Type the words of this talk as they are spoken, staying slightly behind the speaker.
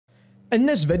In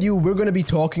this video, we're going to be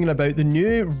talking about the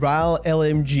new RAAL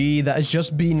LMG that has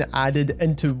just been added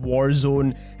into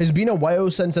Warzone. It's been a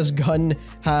while since this gun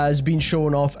has been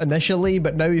shown off initially,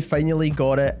 but now we finally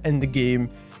got it in the game.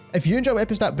 If you enjoy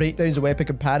weapon stat breakdowns and weapon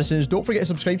comparisons, don't forget to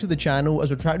subscribe to the channel as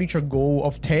we're trying to reach our goal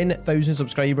of 10,000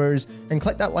 subscribers, and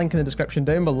click that link in the description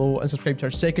down below and subscribe to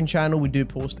our second channel. We do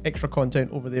post extra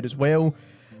content over there as well.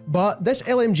 But this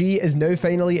LMG is now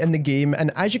finally in the game,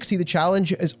 and as you can see, the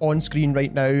challenge is on screen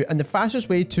right now, and the fastest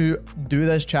way to do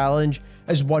this challenge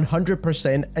is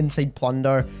 100% inside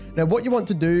plunder. Now what you want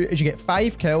to do is you get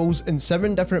 5 kills in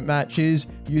 7 different matches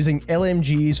using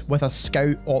LMGs with a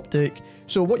scout optic.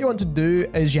 So what you want to do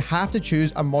is you have to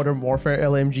choose a Modern Warfare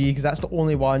LMG because that's the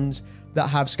only ones that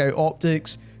have scout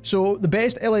optics. So the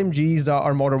best LMGs that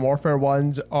are Modern Warfare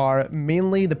ones are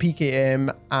mainly the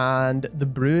PKM and the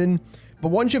Bruen. But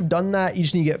once you've done that, you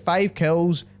just need to get 5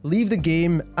 kills, leave the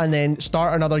game, and then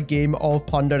start another game of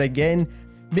plunder again.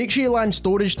 Make sure you land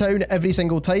Storage Town every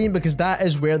single time because that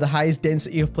is where the highest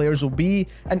density of players will be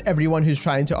and everyone who's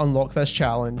trying to unlock this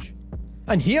challenge.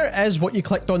 And here is what you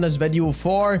clicked on this video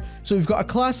for. So we've got a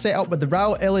class set up with the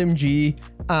RAAL LMG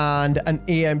and an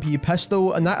AMP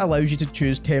pistol, and that allows you to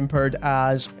choose tempered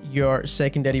as your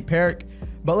secondary perk.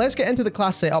 But let's get into the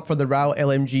class setup for the RAAL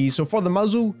LMG. So for the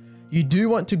muzzle, you do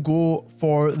want to go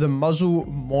for the muzzle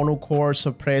monocore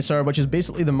suppressor, which is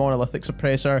basically the monolithic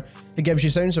suppressor. It gives you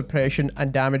sound suppression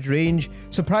and damage range.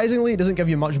 Surprisingly, it doesn't give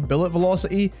you much bullet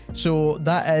velocity, so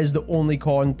that is the only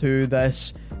con to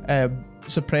this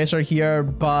suppressor here,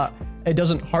 but it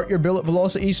doesn't hurt your bullet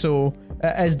velocity, so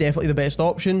it is definitely the best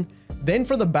option. Then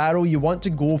for the barrel, you want to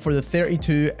go for the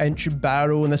 32-inch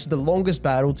barrel, and this is the longest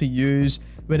barrel to use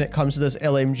when it comes to this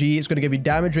LMG. It's going to give you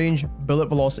damage range, bullet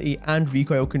velocity, and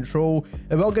recoil control.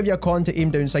 It will give you a con to aim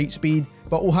down sight speed,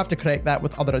 but we'll have to correct that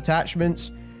with other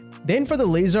attachments. Then for the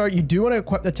laser, you do want to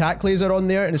equip the tac laser on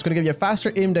there, and it's going to give you a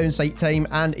faster aim down sight time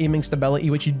and aiming stability,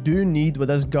 which you do need with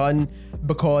this gun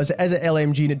because it is an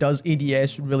LMG and it does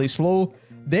ADS really slow.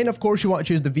 Then of course you want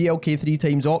to choose the VLK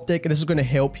 3x optic, and this is going to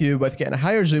help you with getting a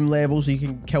higher zoom level so you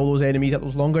can kill those enemies at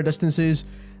those longer distances,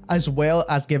 as well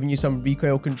as giving you some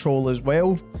recoil control as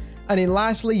well. And then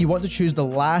lastly, you want to choose the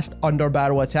last under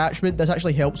barrel attachment. This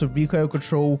actually helps with recoil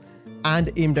control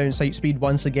and aim down sight speed.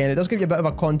 Once again, it does give you a bit of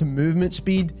a con to movement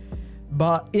speed,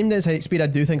 but aim down sight speed I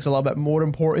do think is a little bit more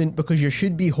important because you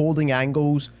should be holding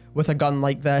angles with a gun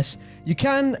like this. You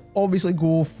can obviously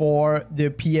go for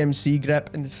the PMC grip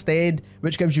instead,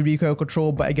 which gives you recoil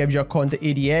control, but it gives you a con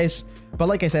to ADS. But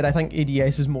like I said, I think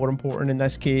ADS is more important in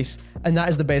this case, and that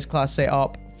is the best class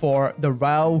setup for the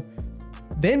RAAL.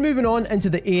 Then moving on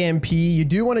into the AMP, you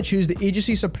do want to choose the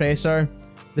agency suppressor,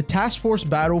 the task force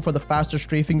barrel for the faster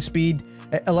strafing speed.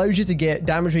 It allows you to get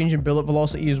damage range and bullet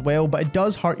velocity as well, but it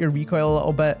does hurt your recoil a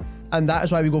little bit, and that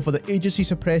is why we go for the agency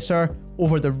suppressor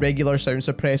over the regular sound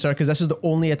suppressor, because this is the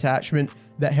only attachment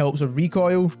that helps with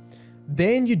recoil.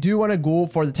 Then you do want to go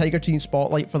for the Tiger Team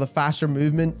Spotlight for the faster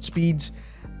movement speeds.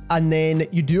 And then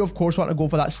you do of course want to go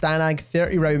for that Stanag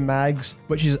 30 round mags,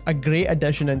 which is a great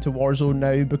addition into Warzone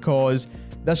now because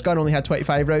this gun only had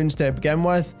 25 rounds to begin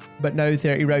with, but now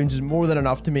 30 rounds is more than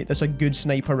enough to make this a good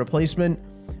sniper replacement.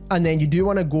 And then you do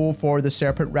want to go for the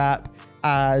Serpent Wrap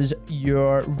as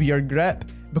your rear grip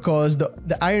because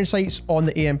the iron sights on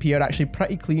the AMP are actually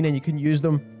pretty clean and you can use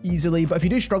them easily, but if you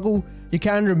do struggle, you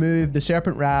can remove the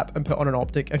Serpent Wrap and put on an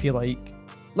optic if you like.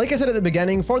 Like I said at the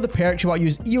beginning, for the perks you want to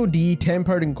use EOD,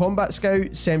 Tempered and Combat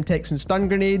Scout, Semtex and Stun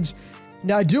Grenades.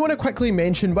 Now I do want to quickly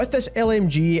mention, with this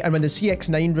LMG and when the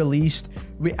CX-9 released,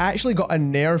 we actually got a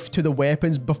nerf to the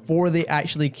weapons before they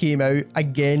actually came out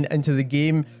again into the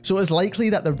game. So it's likely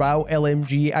that the RAAL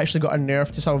LMG actually got a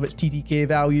nerf to some of its TTK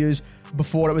values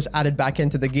before it was added back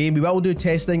into the game. We will do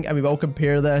testing and we will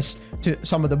compare this to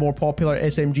some of the more popular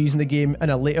SMGs in the game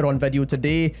in a later on video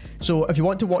today. So if you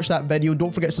want to watch that video,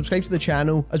 don't forget to subscribe to the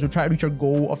channel as we're trying to reach our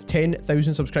goal of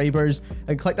 10,000 subscribers,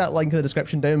 and click that link in the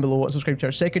description down below and subscribe to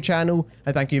our second channel,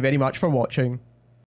 and thank you very much for watching.